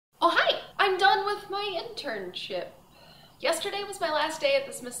Oh, hi! I'm done with my internship. Yesterday was my last day at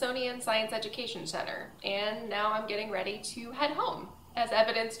the Smithsonian Science Education Center, and now I'm getting ready to head home, as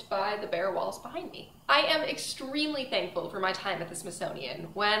evidenced by the bare walls behind me. I am extremely thankful for my time at the Smithsonian.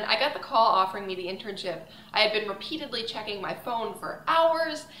 When I got the call offering me the internship, I had been repeatedly checking my phone for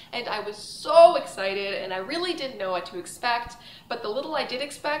hours, and I was so excited, and I really didn't know what to expect, but the little I did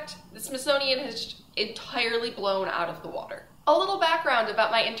expect, the Smithsonian has entirely blown out of the water. A little background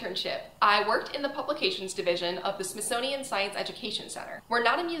about my internship. I worked in the publications division of the Smithsonian Science Education Center. We're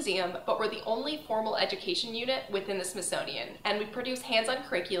not a museum, but we're the only formal education unit within the Smithsonian, and we produce hands-on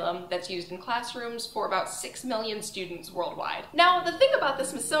curriculum that's used in classrooms for about 6 million students worldwide. Now, the thing about the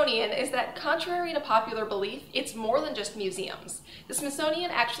Smithsonian is that, contrary to popular belief, it's more than just museums. The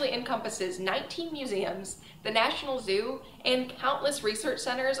Smithsonian actually encompasses 19 museums, the National Zoo, and countless research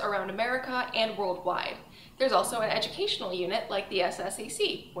centers around America and worldwide. There's also an educational unit like the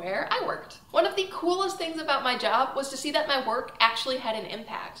s.si.edu, where I worked. One of the coolest things about my job was to see that my work actually had an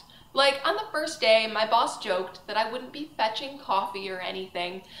impact. Like, on the first day, my boss joked that I wouldn't be fetching coffee or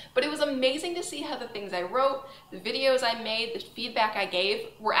anything, but it was amazing to see how the things I wrote, the videos I made, the feedback I gave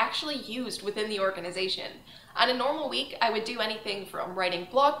were actually used within the organization. On a normal week, I would do anything from writing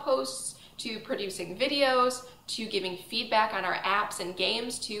blog posts, to producing videos, to giving feedback on our apps and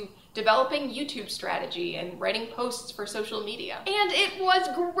games, to developing YouTube strategy and writing posts for social media. And it was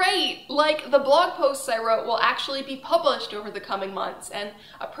great! Like, the blog posts I wrote will actually be published over the coming months, and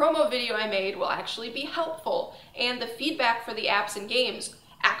a promo video I made will actually be helpful, and the feedback for the apps and games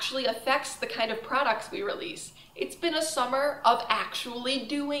actually affects the kind of products we release. It's been a summer of actually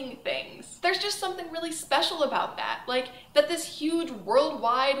doing things. There's just something really special about that, like that this huge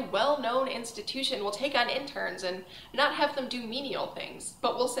worldwide well-known institution will take on interns and not have them do menial things,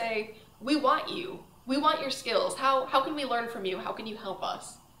 but will say, we want you, we want your skills, how can we learn from you, how can you help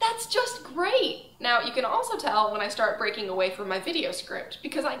us? That's just great! Now, you can also tell when I start breaking away from my video script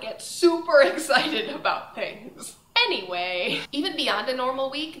because I get super excited about things. Anyway, even beyond a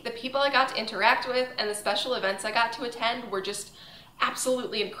normal week, the people I got to interact with and the special events I got to attend were just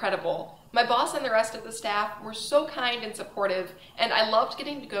absolutely incredible. My boss and the rest of the staff were so kind and supportive, and I loved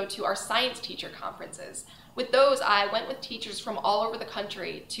getting to go to our science teacher conferences. With those, I went with teachers from all over the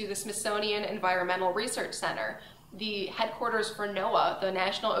country to the Smithsonian Environmental Research Center, the headquarters for NOAA, the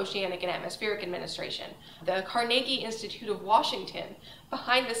National Oceanic and Atmospheric Administration, the Carnegie Institute of Washington,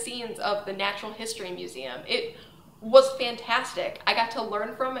 behind the scenes of the Natural History Museum. It was fantastic. I got to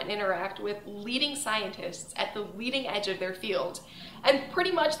learn from and interact with leading scientists at the leading edge of their field. And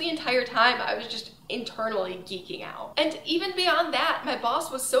pretty much the entire time I was just internally geeking out. And even beyond that, my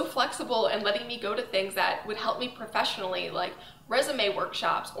boss was so flexible in letting me go to things that would help me professionally, like resume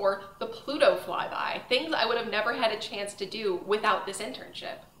workshops or the Pluto Flyby, things I would have never had a chance to do without this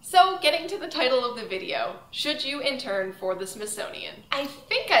internship. So, getting to the title of the video, should you intern for the Smithsonian? I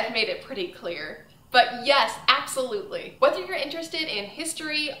think I've made it pretty clear. But yes, absolutely. Whether you're interested in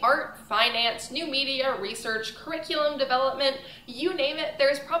history, art, finance, new media, research, curriculum development, you name it,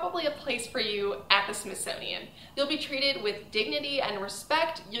 there's probably a place for you at the Smithsonian. You'll be treated with dignity and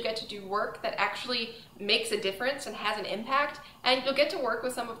respect, you'll get to do work that actually makes a difference and has an impact, and you'll get to work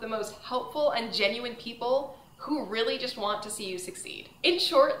with some of the most helpful and genuine people who really just want to see you succeed. In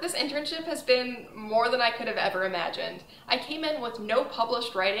short, this internship has been more than I could have ever imagined. I came in with no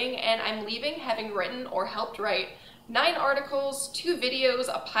published writing, and I'm leaving having written or helped write 9 articles, 2 videos,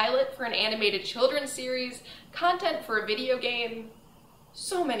 a pilot for an animated children's series, content for a video game,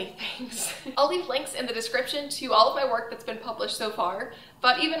 so many things. I'll leave links in the description to all of my work that's been published so far,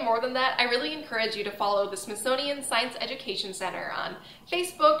 but even more than that, I really encourage you to follow the Smithsonian Science Education Center on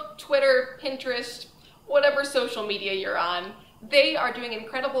Facebook, Twitter, Pinterest, whatever social media you're on. They are doing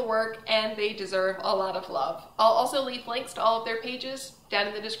incredible work and they deserve a lot of love. I'll also leave links to all of their pages down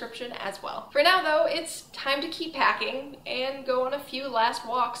in the description as well. For now though, it's time to keep packing and go on a few last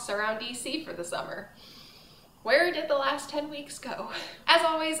walks around DC for the summer. Where did the last 10 weeks go? As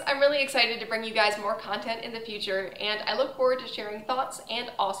always, I'm really excited to bring you guys more content in the future, and I look forward to sharing thoughts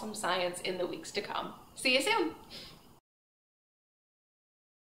and awesome science in the weeks to come. See you soon!